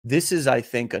This is, I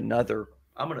think, another,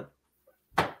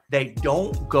 they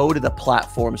don't go to the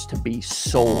platforms to be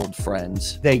sold,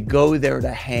 friends. They go there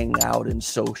to hang out and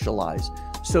socialize.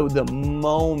 So the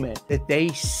moment that they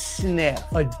sniff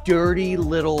a dirty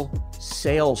little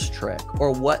sales trick,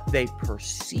 or what they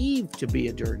perceive to be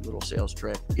a dirty little sales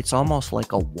trick, it's almost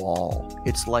like a wall.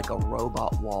 It's like a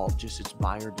robot wall, just it's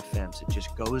buyer defense. It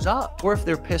just goes up. Or if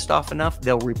they're pissed off enough,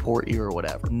 they'll report you or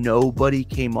whatever. Nobody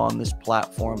came on this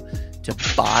platform to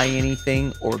buy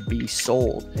anything or be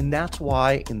sold. And that's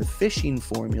why in the fishing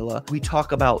formula, we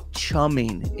talk about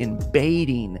chumming and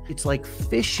baiting. It's like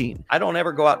fishing. I don't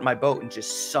ever go out in my boat and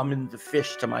just summon the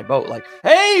fish to my boat like,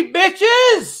 hey,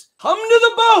 bitches, come to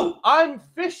the boat. I'm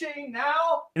fishing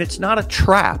now. And it's not a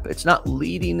trap. It's not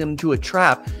leading them to a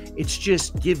trap. It's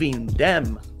just giving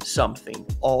them something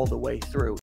all the way through.